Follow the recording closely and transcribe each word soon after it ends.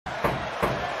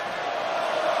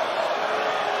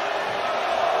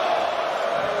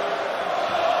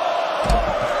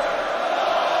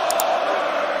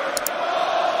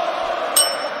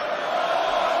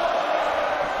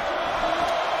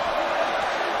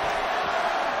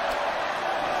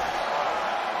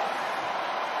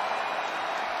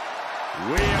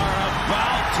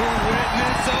to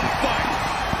witness a fight.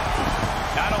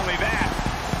 Not only that,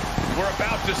 we're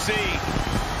about to see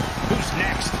who's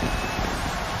next.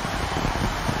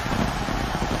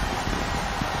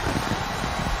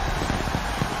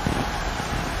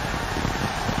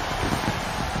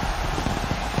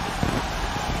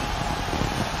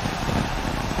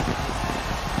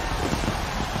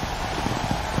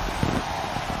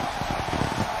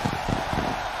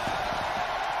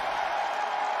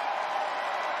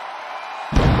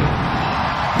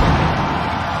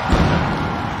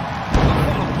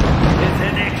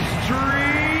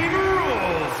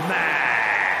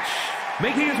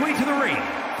 Making his way to the ring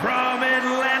from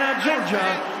Atlanta,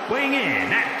 Georgia, weighing in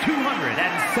at 270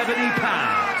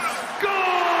 pounds, Goldberg!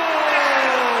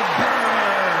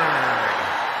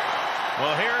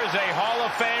 Well, here is a Hall of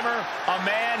Famer, a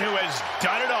man who has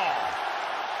done it all.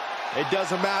 It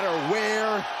doesn't matter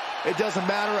where, it doesn't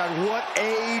matter at what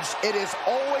age, it is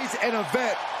always an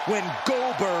event when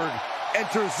Goldberg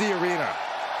enters the arena.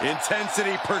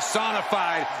 Intensity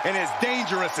personified and as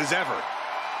dangerous as ever.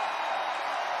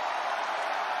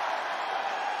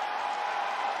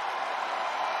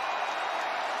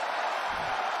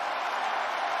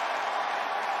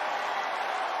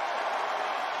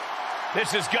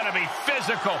 This is going to be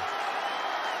physical.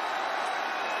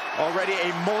 Already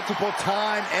a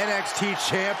multiple-time NXT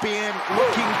champion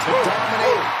looking to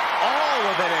dominate all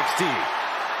of NXT.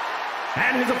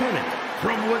 And his opponent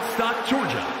from Woodstock,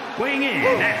 Georgia, weighing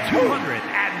in at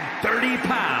 230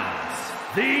 pounds,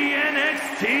 the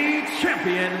NXT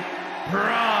champion,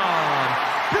 Bron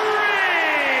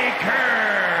Breakker.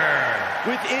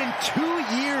 Within 2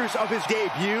 years of his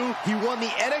debut, he won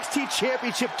the NXT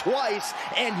Championship twice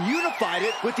and unified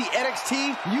it with the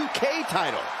NXT UK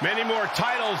title. Many more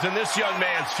titles in this young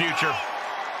man's future.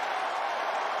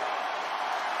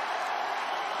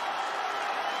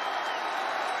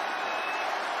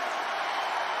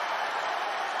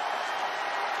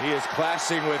 He is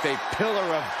clashing with a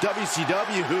pillar of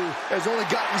WCW who has only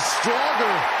gotten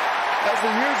stronger as the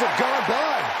years have gone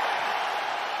by.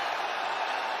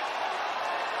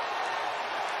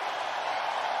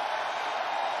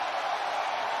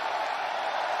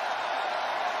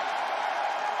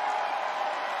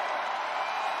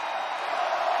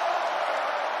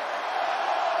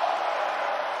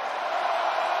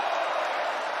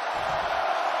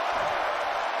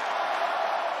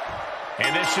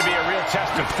 And this should be a real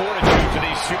test of fortitude for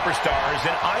these superstars.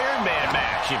 An Iron Man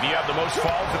match. If you have the most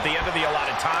falls at the end of the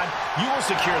allotted time, you will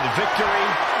secure the victory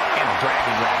and the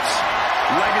bragging rights.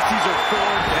 Legacies are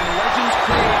forged and legends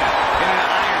created in an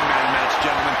Iron Man match,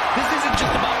 gentlemen. This isn't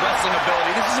just about wrestling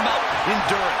ability. This is about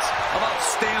endurance, about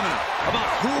stamina, about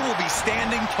who will be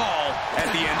standing tall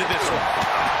at the end of this one.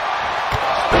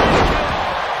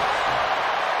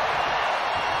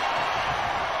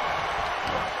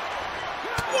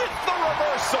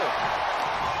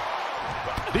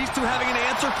 These two having an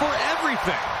answer for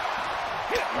everything.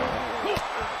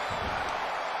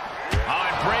 Oh,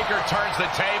 and Breakker turns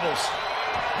the tables.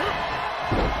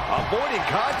 Avoiding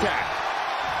contact.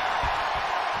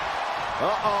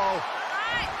 Uh-oh.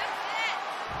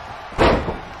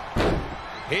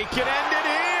 He can end it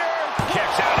here.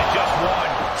 Kicks out at just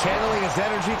one. Channeling his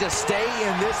energy to stay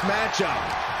in this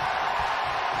matchup.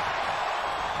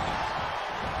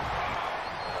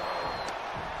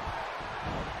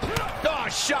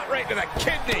 Shot right to the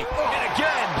kidney. And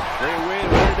again. Great way to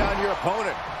wear down your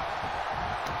opponent.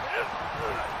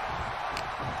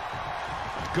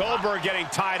 Goldberg getting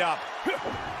tied up. The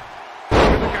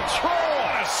control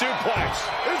on a suplex.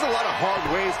 There's a lot of hard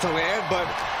ways to land, but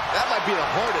that might be the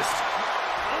hardest.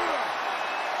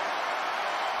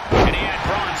 And he had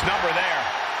Bron's number there.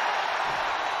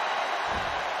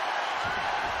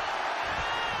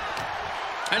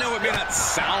 I know it may not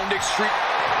sound extreme.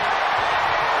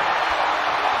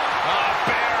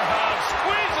 Bear hug,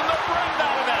 squeezing the breath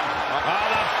out of him. The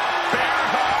bear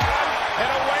hug, and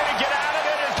a way to get out of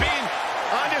it is being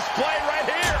on display right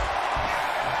here.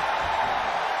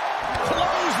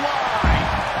 Clothesline.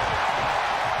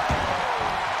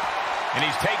 And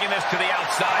he's taking this to the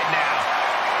outside now.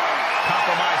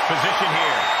 Compromised position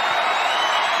here.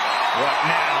 What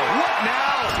now? What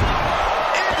now?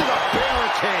 Into the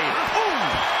barricade.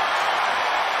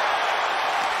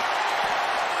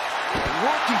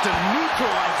 Working to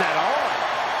neutralize that arm.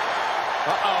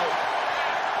 Uh-oh.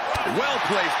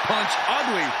 Well-placed punch,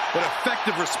 ugly, but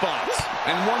effective response.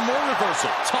 And one more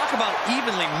reversal. Talk about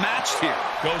evenly matched here.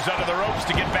 Goes under the ropes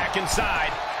to get back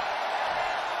inside.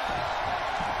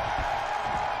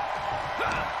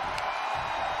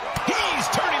 He's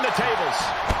turning the tables.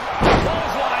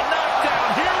 Clothesline knocked down.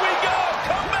 Here we go.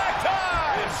 Comeback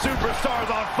time. This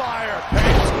superstar's on fire.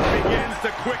 begins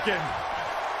to quicken.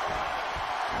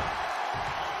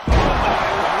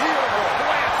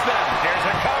 Here's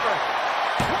a cover.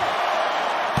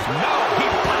 No, he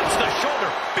pops the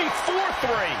shoulder before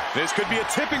 3. This could be a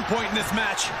tipping point in this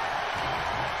match.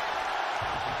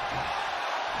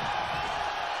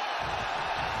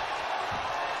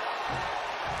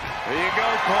 There you go,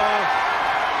 Cole.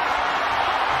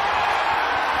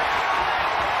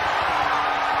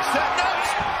 Setting up.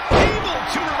 Able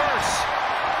to reverse.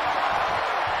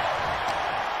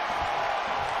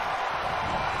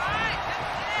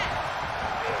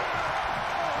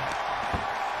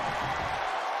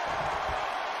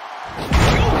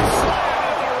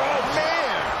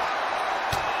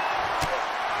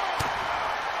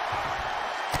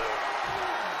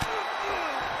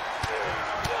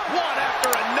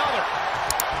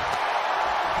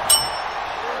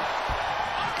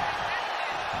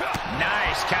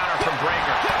 Nice counter from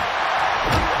Breaker.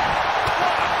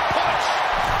 What a punch!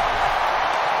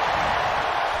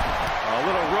 A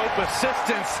little rope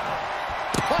assistance,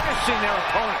 punishing their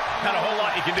opponent. Not a whole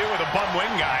lot you can do with a bum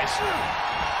wing, guys.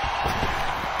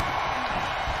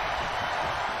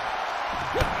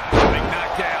 Big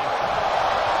knockdown.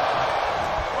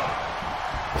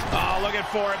 Oh, looking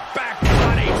for it. Back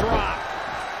body drop.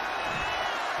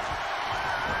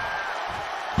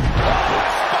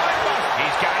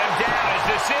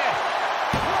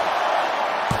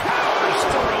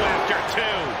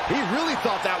 He really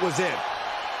thought that was it.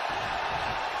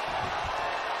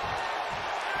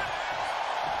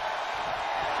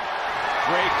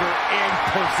 Breaker in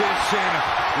position,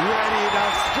 ready to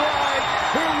strike.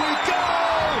 Here we go.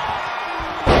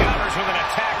 Counters with an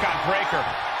attack on Breaker.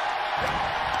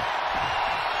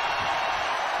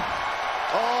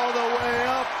 All the way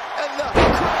up, and the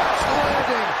crash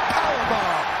landing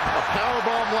powerbomb. A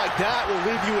powerbomb like that will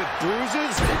leave you with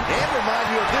bruises and remind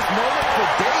you of this moment for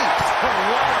days. And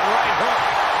what a right hook.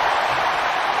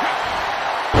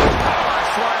 Power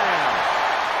slam.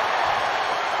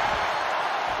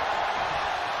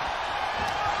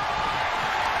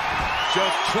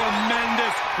 Just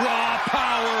tremendous raw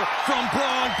power from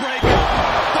Bron Breaker.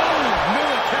 Boom!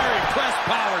 Military press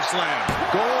power slam.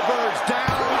 Goldberg's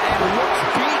down and looks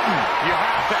beaten. You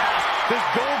have to ask, does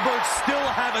Goldberg still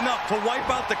have enough to wipe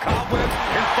out the cobwebs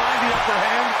and find the upper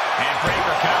hand? And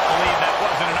Breaker cannot believe that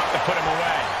wasn't enough to put him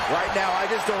away. Right now, I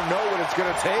just don't know what it's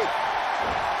going to take.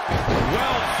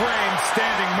 Well-framed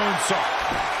standing moonsault.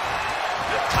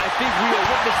 I think we are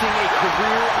witnessing a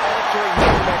career-altering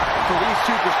moment for these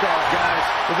superstars, guys.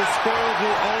 But the spoils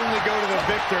will only go to the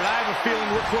victor, and I have a feeling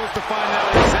we're close to finding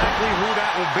out exactly who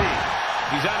that will be.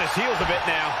 He's on his heels a bit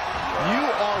now. You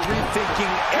are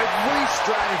rethinking every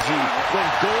strategy when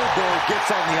Goldberg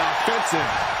gets on the offensive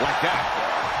like that.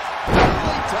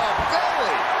 Belly to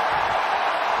belly.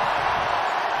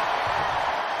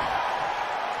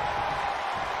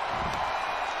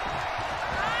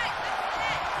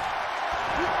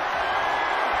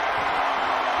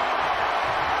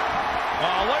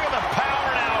 Oh, look at the power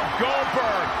now.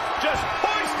 Goldberg just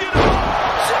hoisted up.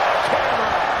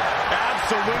 Jackhammer.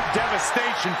 Absolute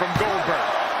devastation from Goldberg.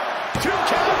 2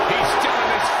 count. He's still in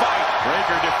this fight.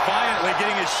 Breaker defiantly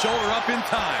getting his shoulder up in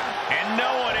time. And no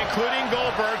one, including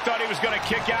Goldberg, thought he was going to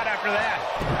kick out after that.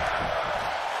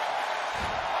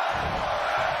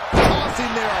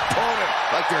 Tossing their opponent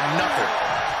like they're nothing.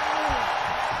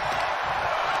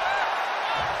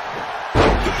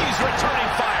 He's returning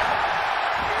fire.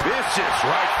 Vicious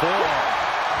right forearm.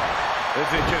 This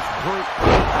is just brute.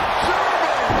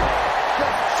 The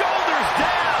shoulders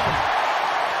down.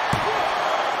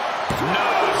 No,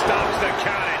 stops the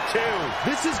count at 2.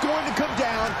 This is going to come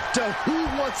down to who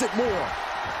wants it more.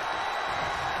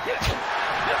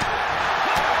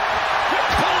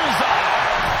 Bullseye.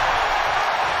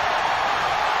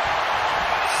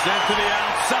 Sent to the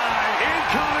outside.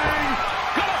 Incoming.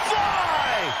 Gonna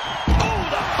fly. Oh,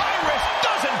 the high risk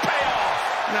doesn't pay off.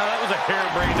 Now, that was a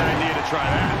harebrained idea to try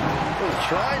that. Was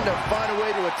trying to find a way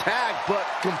to attack, but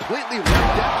completely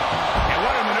wrecked out. And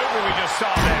what a maneuver we just saw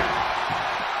there.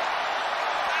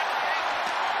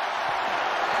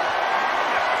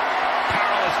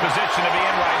 Powerless position to be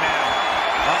in right now.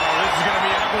 Uh-oh, this is going to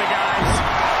be ugly, guys.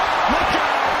 Look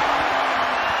out!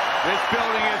 This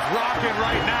building is rocking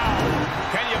right now.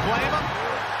 Can you blame him?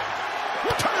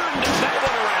 Turned that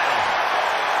one around.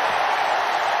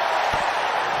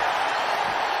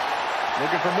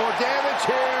 Looking for more damage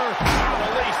here.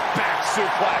 Release back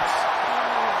suplex.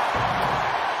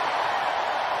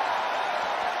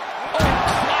 Oh,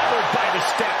 clobbered by the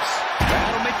steps.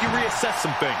 That'll make you reassess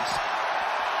some things.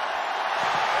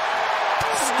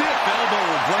 Stiff elbow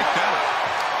will break that.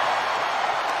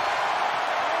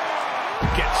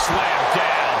 Gets slammed down.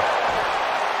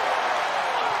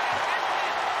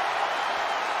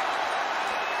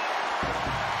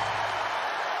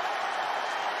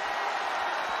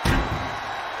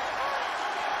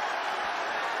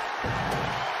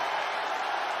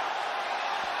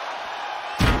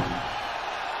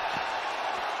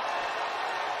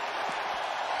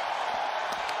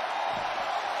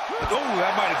 Oh,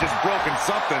 that might have just broken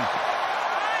something.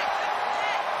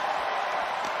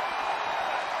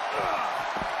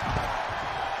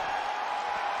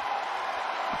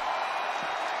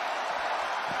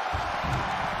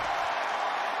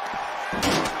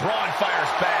 Bron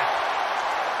fires back.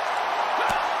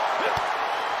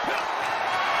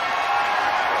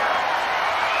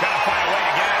 Gotta find a way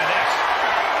to get out of this.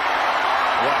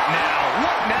 What now?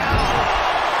 What now?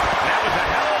 That was a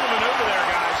hell of a maneuver there,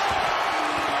 guys.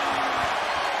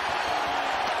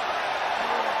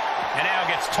 And now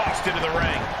gets tossed into the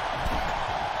ring.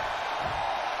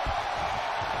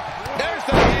 There's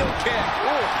the heel kick.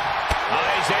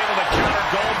 He's able to counter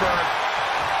Goldberg.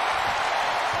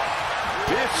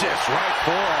 Vicious right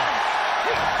forearm.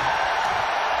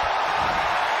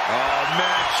 Oh,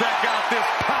 man, check out this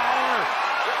power.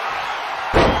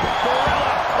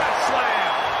 Gorilla press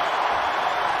slam.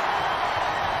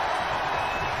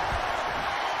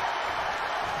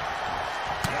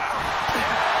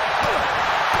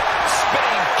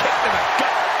 Spinning kick to the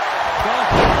gut. The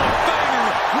Hall of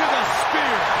Famer with a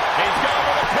spear. He's going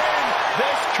for the pin.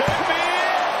 This could be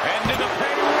it. Into the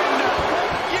pay window.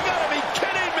 You gotta be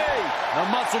kidding me. The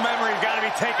muscle memory's got to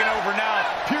be taken over now.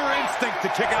 Pure instinct to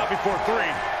kick out before 3.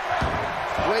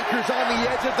 Breaker's on the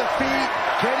edge of the feet.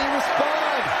 Can he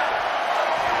respond?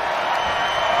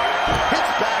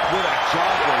 Hits back with a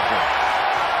jawbreaker.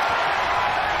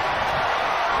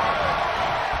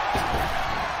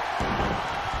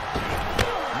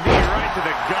 Knee right to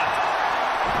the gut.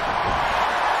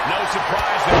 No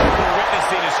surprise that what we're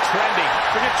witnessing is trending.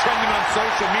 Forget trending on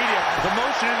social media. The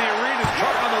motion in the arena is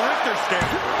charting on the Richter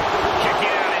scale. Kicking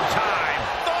out in time.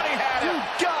 Thought he had it. You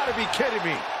gotta be kidding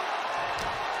me.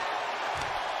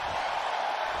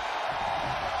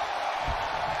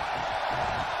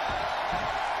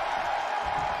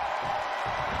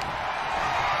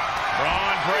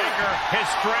 Bron Breakker, his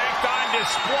strength on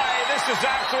display. This is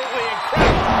absolutely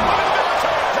incredible.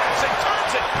 Military press and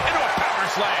turns it into a power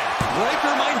slam.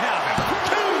 Breaker might have him.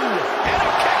 2 and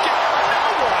a kick out. No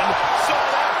one saw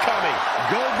that coming.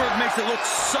 Goldberg makes it look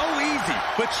so easy,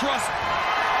 but trust.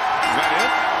 Is that it?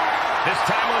 His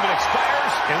time limit expired.